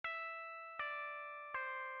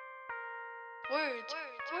Words,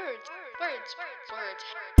 words.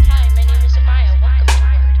 Hi, my name is Amaya. Welcome to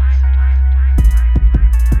Words.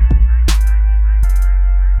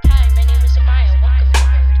 Hi, my name is Amaya. Welcome to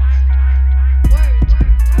Words.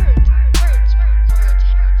 Words.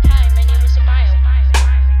 Hi, my name is Amaya.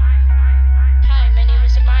 Hi, my name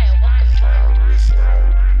is Amaya. Welcome to Words.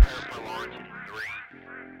 3,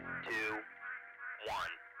 2, 1.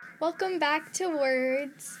 Welcome back to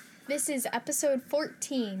Words. This is episode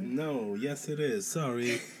 14. No, yes it is.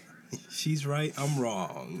 Sorry. She's right, I'm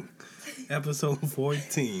wrong. Episode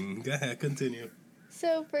 14. Go ahead, continue.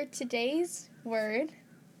 So for today's word,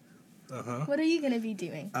 what are you going to be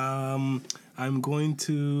doing? I'm going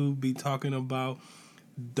to be talking about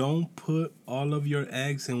don't put all of your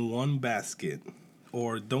eggs in one basket.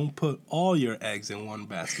 Or don't put all your eggs in one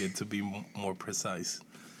basket, to be more precise.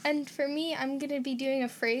 And for me, I'm going to be doing a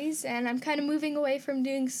phrase, and I'm kind of moving away from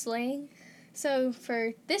doing slang. So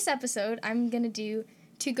for this episode, I'm going to do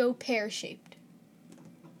to go pear-shaped.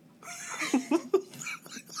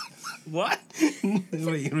 What?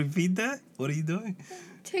 Wait, repeat that? What are you doing?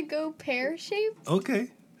 To go pear-shaped? Okay.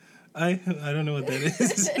 I don't know what that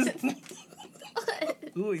is.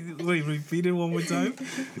 Wait, repeat it one more time.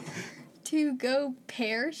 To go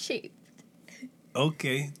pear-shaped.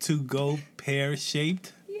 Okay, to go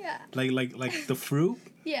pear-shaped? Yeah. Like the fruit?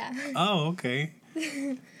 Yeah. Oh, okay.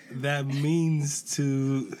 That means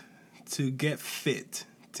to get fit,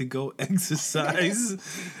 to go exercise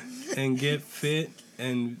and get fit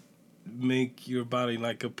and make your body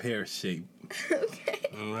like a pear shape. Okay.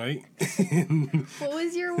 All right? What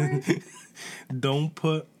was your word? Don't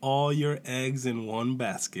put all your eggs in one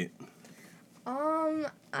basket. I'm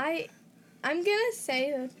gonna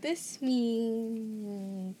say that this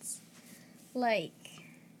means like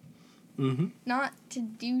not to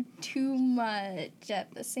do too much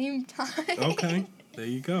at the same time. Okay, there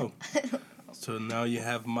you go. So now you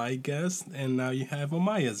have my guess, and now you have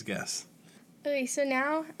Amaya's guess. Okay, so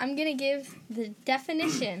now I'm gonna give the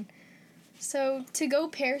definition. So to go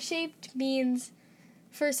pear-shaped means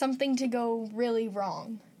for something to go really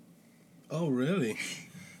wrong. Oh, really?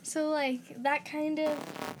 So like that kind of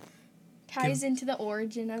ties into the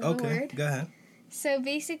origin of the word. Okay, go ahead. So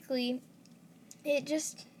basically,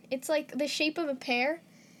 it's like the shape of a pear.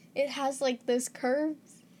 It has like those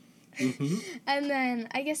curves. And then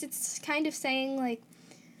I guess it's kind of saying like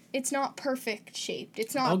it's not perfect shaped.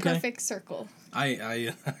 It's not a perfect circle.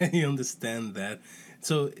 I understand that.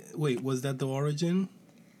 So wait, was that the origin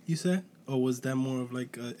you said? Or was that more of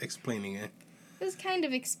like explaining it? It was kind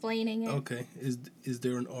of explaining it. Okay. Is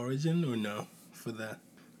there an origin or no for that?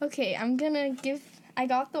 Okay, I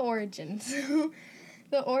got the origin. So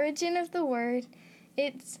the origin of the word,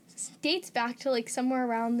 it dates back to like somewhere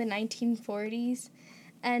around the 1940s,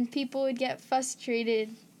 and people would get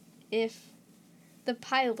frustrated if the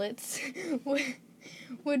pilots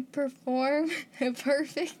would perform a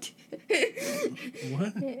perfect...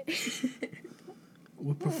 What?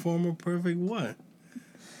 Would perform a perfect what?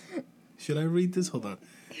 Should I read this? Hold on.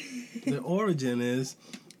 The origin is...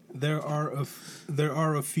 There are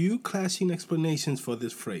a few clashing explanations for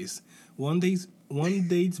this phrase. One dates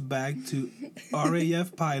back to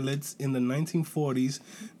RAF pilots in the 1940s,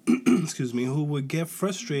 who would get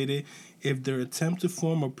frustrated if their attempt to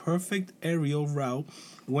form a perfect aerial route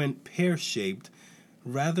went pear-shaped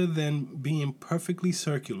rather than being perfectly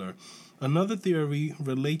circular. Another theory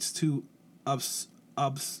relates to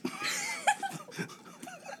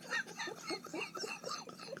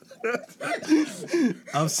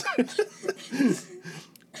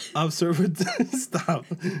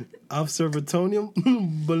observatorium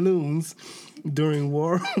balloons during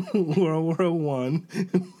World War One,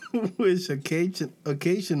 which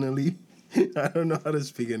occasionally I don't know how to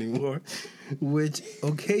speak anymore, which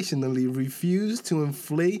occasionally refused to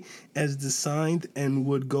inflate as designed and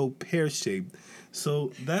would go pear-shaped.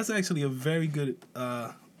 So that's actually a very good.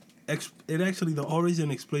 The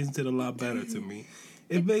origin explains it a lot better to me.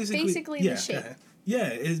 It's basically the shape. Yeah,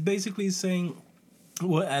 it's basically saying,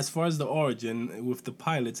 well, as far as the origin with the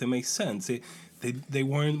pilots, it makes sense. They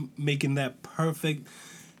weren't making that perfect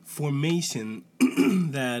formation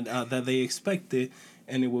that they expected,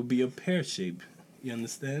 and it would be a pear shape. You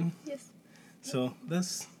understand? Yes. So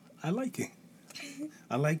I like it.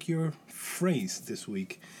 I like your phrase this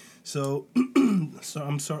week. So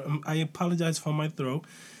I'm sorry. I apologize for my throat.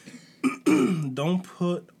 Don't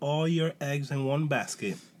put all your eggs in one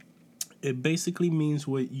basket. It basically means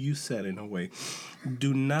what you said in a way.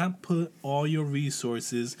 Do not put all your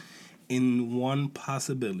resources in one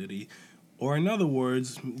possibility Or in other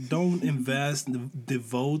words, don't invest,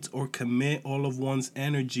 devote, or commit all of one's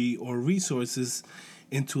energy or resources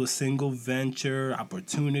into a single venture,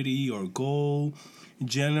 opportunity, or goal,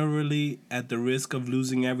 generally at the risk of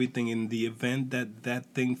losing everything in the event that that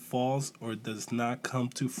thing falls or does not come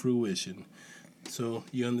to fruition. So,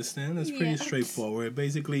 you understand? That's pretty Yes. straightforward.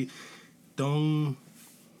 Basically, don't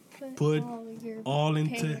put your all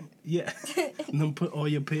into... parents. Yeah. Don't put all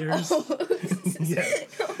your pears. Yeah.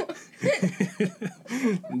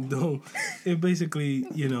 Don't. It basically,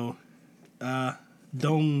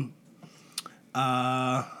 don't...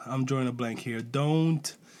 I'm drawing a blank here.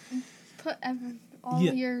 Don't... Put all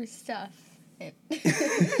Yeah. your stuff in.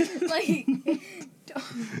 Like,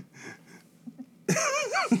 don't.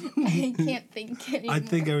 I can't think anymore. I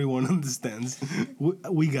think everyone understands.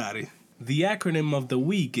 We got it. The acronym of the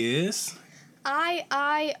week is...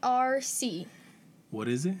 IIRC. What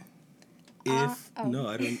is it? If... No,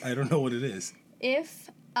 I don't know what it is.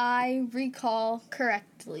 If I recall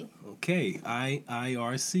correctly. Okay,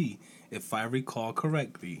 IIRC. If I recall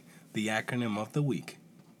correctly, the acronym of the week.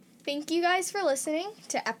 Thank you guys for listening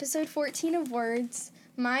to episode 14 of Words.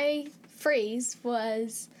 My phrase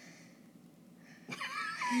was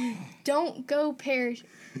don't go pear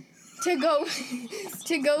to go pear-shaped.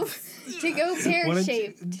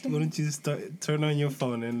 Why don't you turn on your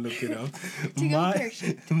phone and look it up? To go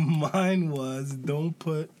pear-shaped. Mine was don't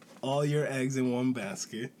put all your eggs in one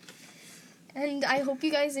basket. And I hope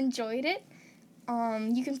you guys enjoyed it.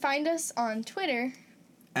 You can find us on Twitter.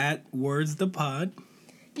 At Words the Pod.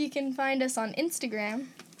 You can find us on Instagram.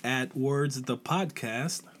 At Words the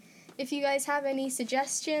Podcast. If you guys have any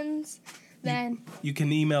suggestions, then you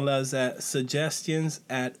can email us at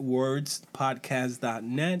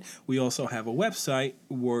suggestions@wordspodcast.net. We also have a website,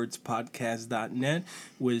 wordspodcast.net,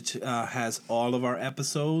 which has all of our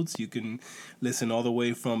episodes. You can listen all the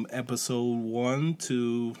way from episode 1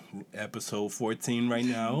 to episode 14 right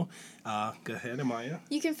now. Go ahead, Amaya.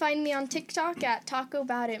 You can find me on TikTok at Talk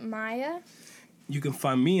About It Maya. You can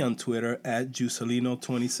find me on Twitter at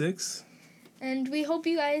Jusalino26. And we hope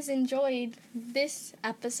you guys enjoyed this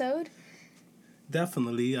episode.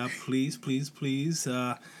 Definitely. Please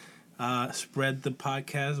spread the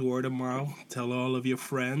podcast word of mouth. Tell all of your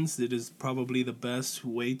friends. It is probably the best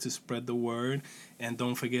way to spread the word. And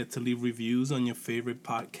don't forget to leave reviews on your favorite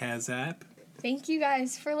podcast app. Thank you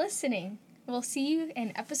guys for listening. We'll see you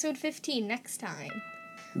in episode 15 next time.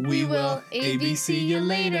 We will ABC you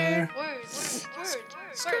later. Words.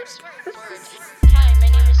 Hi, my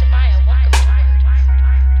name is Amaya. Welcome to Words.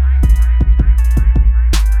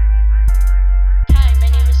 Hi, my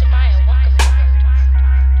name is Amaya. Welcome to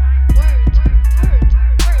Words.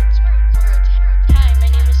 Words. Hi, my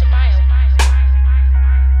name is Amaya.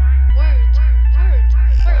 Words.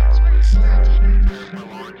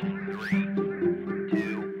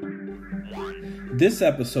 This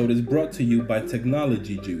episode is brought to you by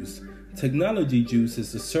Technology Juice. Technology Juice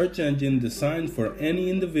is a search engine designed for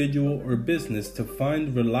any individual or business to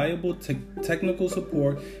find reliable technical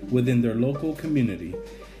support within their local community.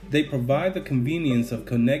 They provide the convenience of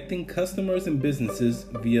connecting customers and businesses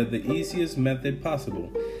via the easiest method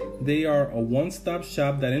possible. They are a one-stop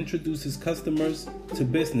shop that introduces customers to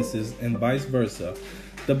businesses and vice versa.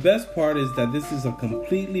 The best part is that this is a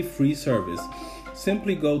completely free service.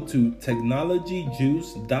 Simply go to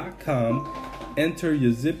technologyjuice.com, enter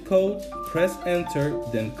your zip code, press enter,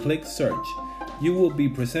 then click search. You will be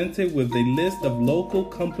presented with a list of local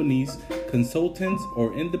companies, consultants,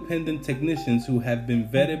 or independent technicians who have been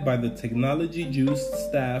vetted by the Technology Juice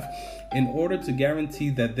staff in order to guarantee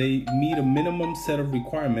that they meet a minimum set of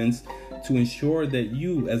requirements to ensure that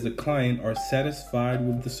you as a client are satisfied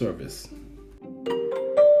with the service.